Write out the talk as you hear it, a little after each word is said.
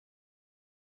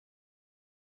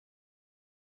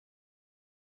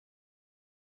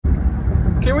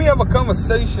Can we have a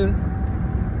conversation?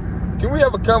 Can we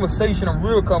have a conversation, a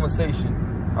real conversation,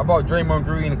 about Draymond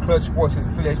Green and Clutch Sports, his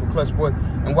affiliation with Clutch Sports,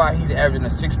 and why he's averaging a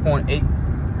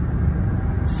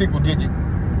 6.8 single-digit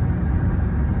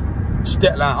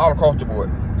stat line all across the board?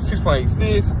 6.8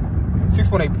 assists,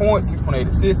 6.8 points, 6.8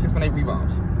 assists, 6.8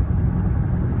 rebounds.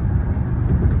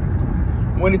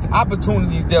 When it's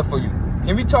opportunities there for you,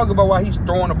 can we talk about why he's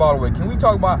throwing the ball away? Can we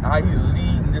talk about how he's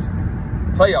leading this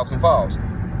playoffs in fouls?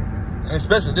 And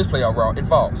especially this playoff round in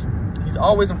fouls. He's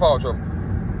always in foul trouble.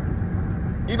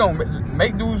 You don't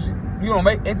make dudes, you don't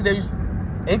make Anthony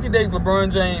Davis,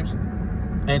 LeBron James,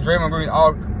 and Draymond Green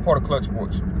all part of Clutch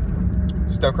Sports.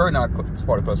 Steph Curry not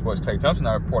part of Clutch Sports. Klay Thompson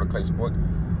not a part of Clutch Sports.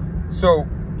 So,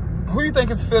 who do you think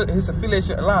his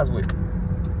affiliation lies with?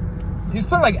 He's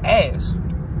playing like ass.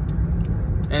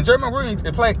 And Draymond Green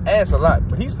is playing ass a lot,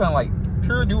 but he's playing like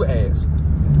pure do ass.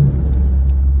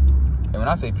 And when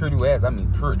I say pure do ass, I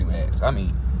mean pure do ass. I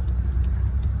mean,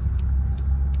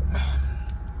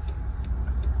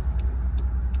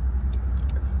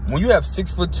 when you have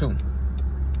 6'2",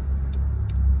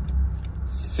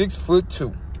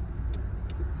 6'2",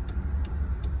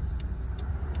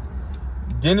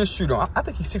 Dennis Schroeder, I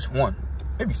think he's 6'1",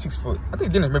 maybe 6 foot. I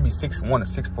think Dennis maybe 6'1" or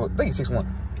 6 foot. I think he's 6'1".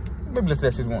 Maybe let's say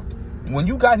 6'1". When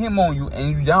you got him on you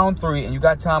and you down 3 and you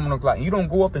got time on the clock and you don't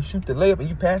go up and shoot the layup and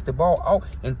you pass the ball out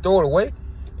and throw it away,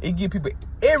 it gives people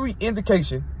every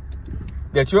indication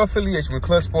that your affiliation with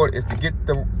Clutch Sport is to get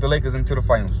the Lakers into the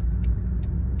finals.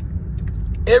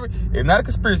 It's not a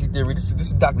conspiracy theory. This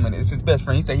is documented. It's his best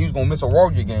friend. He said he was gonna miss a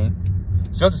Warrior game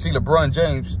just to see LeBron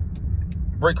James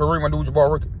break Kareem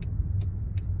Abdul-Jabbar record.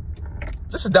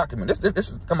 This is documented.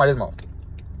 This is come out his mouth.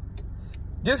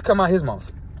 This come out his mouth.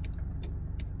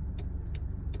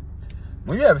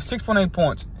 When you have 6.8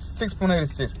 points, 6.8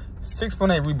 assists,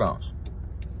 6.8 rebounds,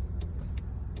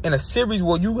 in a series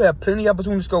where you have plenty of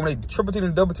opportunities to score, when they triple team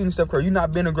and double team Steph Curry, you're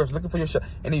not being aggressive, looking for your shot,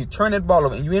 and then you turn that ball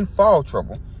over and you're in foul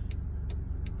trouble,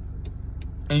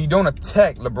 and you don't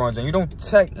attack LeBron James, you don't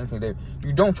attack Anthony Davis,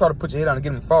 you don't try to put your head down and get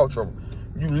him in foul trouble.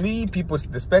 You leave people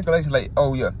the speculation like,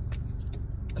 oh yeah,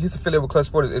 his affiliate with Clutch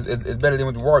Sport is better than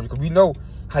with the Warriors, because we know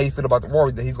how you feel about the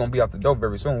Warriors, that he's going to be out the door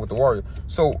very soon with the Warriors.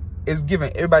 So it's giving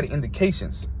everybody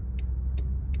indications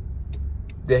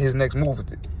that his next move is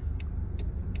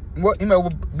he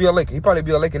might be a Laker. He probably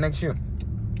be a Laker next year,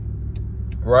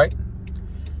 right?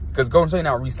 Because Golden State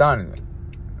not re-signing him,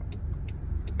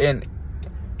 and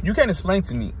you can't explain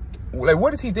to me, like,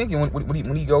 what is he thinking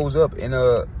when he goes up and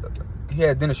he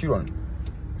has Dennis Schroeder on him?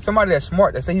 Somebody that's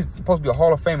smart, that say he's supposed to be a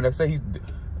Hall of Famer, that say he's,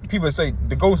 people say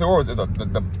the Golden State Warriors is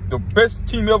the best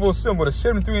team ever assembled. The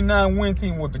 73-9 win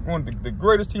team was one of the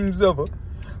greatest teams ever.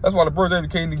 That's why LeBron James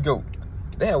became the GOAT.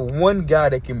 They have one guy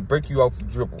that can break you off the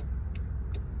dribble.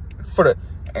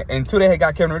 Until they had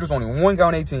got Kevin Durant, there was only one guy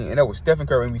on 18, and that was Stephen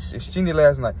Curry. And we exchanged it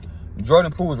last night.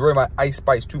 Jordan Poole was worried about Ice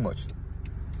Spice too much.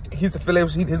 His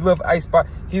affiliation, his love for Ice Spice,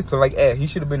 he's like ass. He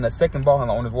should have been the second ball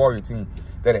handler on this Warrior team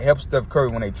that helped Steph Curry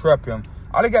when they trap him.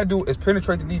 All they got to do is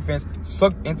penetrate the defense,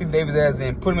 suck Anthony Davis' ass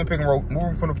in, put him in pick and roll, move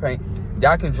him from the paint.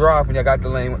 Y'all can drive when y'all got the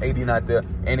lane with AD not there,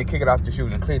 and then kick it off the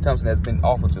shooting. And Klay Thompson has been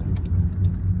offered to.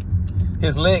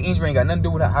 His leg injury ain't got nothing to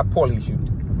do with how poorly he's shooting.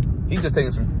 He's just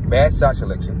taking some bad shot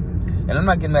selection. And I'm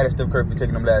not getting mad at Steph Curry for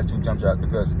taking them last 2 jump shots,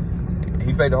 because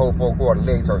he played the whole 4th quarter.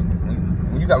 Legs hurt.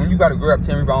 When you got to grab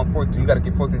 10 rebounds, 14, you got to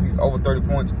get 14. He's over 30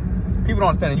 points. People don't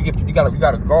understand that you got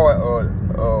to guard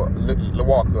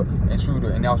Walker and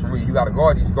Schroeder and Nelson Reed. You got to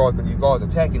guard these guards because these guards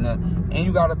attacking them, and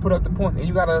you got to put up the points, and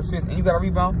you got to assist, and you got to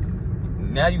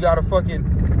rebound. Now you got to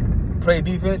fucking play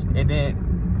defense, and then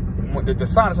when the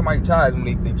sign of somebody ties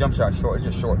when they jump shot short, it's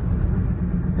just short,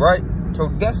 right? So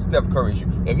that's Steph Curry's issue.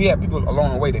 If he had people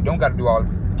along the way that don't got to do all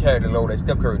carry the load that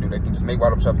Steph Curry do, they can just make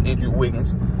wide open shots. Andrew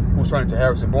Wiggins, who's turning to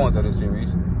Harrison Barnes of this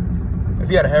series. If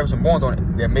he had a Harrison Barnes on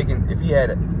it, they're making. If he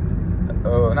had a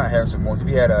not Harrison Barnes, if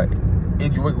he had a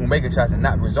Andrew Wiggins who making shots and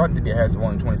not resorting to be a Harrison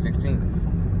Barnes in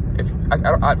 2016, if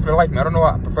I for the life of me, I don't know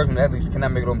how professional athletes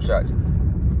cannot make those shots.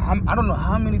 I don't know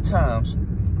how many times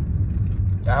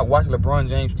I watched LeBron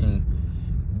James team.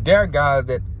 There are guys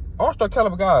that all-star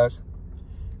caliber guys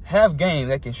have games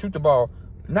that can shoot the ball,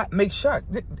 not make shots.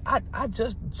 I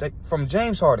just from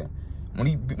James Harden when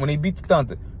he beat the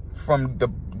Thunder, from the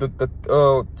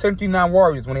 73-9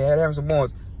 Warriors when they had Harrison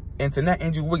Barnes, and to not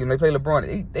Andrew Wiggins, they play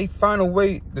LeBron. They find a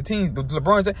way. The team, the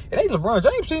LeBron James, it ain't LeBron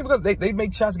James team because they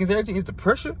make shots against every team. Is the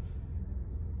pressure,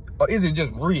 or is it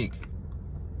just rigged?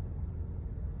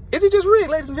 Is it just rigged,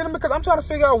 ladies and gentlemen? Because I'm trying to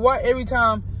figure out why every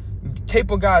time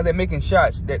capable guys that making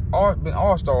shots that are been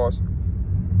all-stars,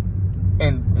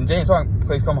 and James Harden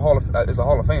plays is a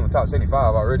Hall of Fame, top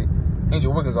 75 already,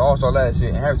 Andrew Wiggins was all-star last year,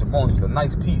 and Harrison Barnes was a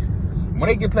nice piece. When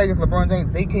they get played against LeBron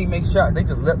James, they can't make shots. They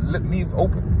just leave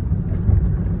open.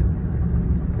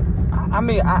 I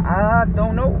mean, I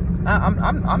don't know.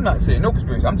 I'm not saying no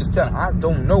conspiracy. I'm just telling. I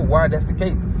don't know why that's the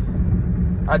case.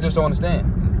 I just don't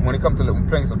understand when it comes to playing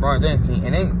against LeBron James team,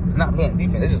 and they ain't not playing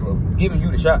defense. It's just giving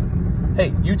you the shot.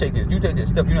 Hey, you take this. You take this.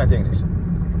 Steph, you're not taking this.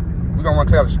 We're gonna run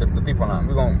clear the people line.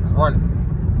 We're gonna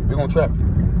run. We're gonna trap you,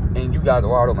 and you guys are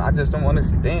wide open. I just don't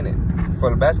understand it for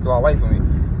the basketball life of me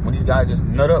when these guys just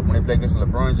nut up when they play against the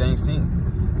LeBron James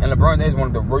team. And LeBron James is one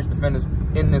of the worst defenders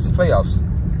in this playoffs.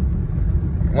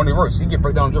 One of the worst. He get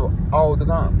break down dribble all the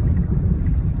time.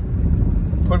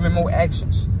 Put him in more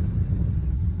actions.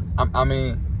 I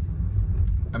mean,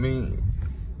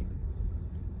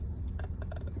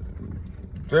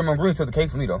 Draymond Green took the cake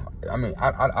for me though. I mean,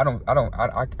 I don't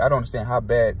understand how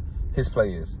bad his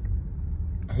play is.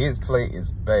 His play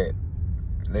is bad,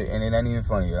 and it ain't even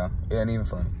funny, y'all. It ain't even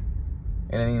funny.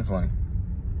 It ain't even funny.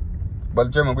 But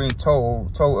Draymond Green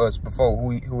told us before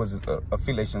who was his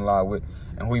affiliation lie with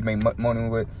and who he made money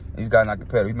with. These guys not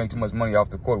competitive. He made too much money off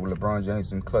the court with LeBron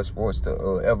James and Clutch Sports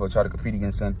to ever try to compete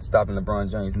against him, stopping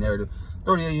LeBron James' narrative.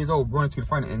 38 years old, running to the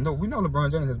front, and we know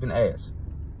LeBron James has been ass.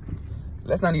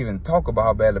 Let's not even talk about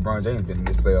how bad LeBron James been in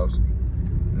this playoffs.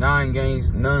 9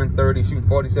 games, none 30, shooting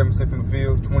 47% from the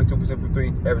field, 22% from 3,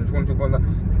 averaging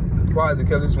 22.9. Quiet as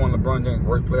this is one of LeBron James'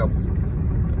 worst playoff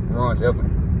runs ever.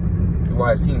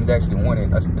 Why his team is actually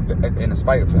winning in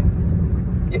spite of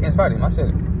him. Yeah, in spite of him, I said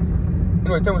it.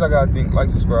 Anyway, tell me what I gotta think. Like,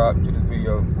 subscribe to this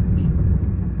video.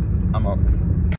 I'm out.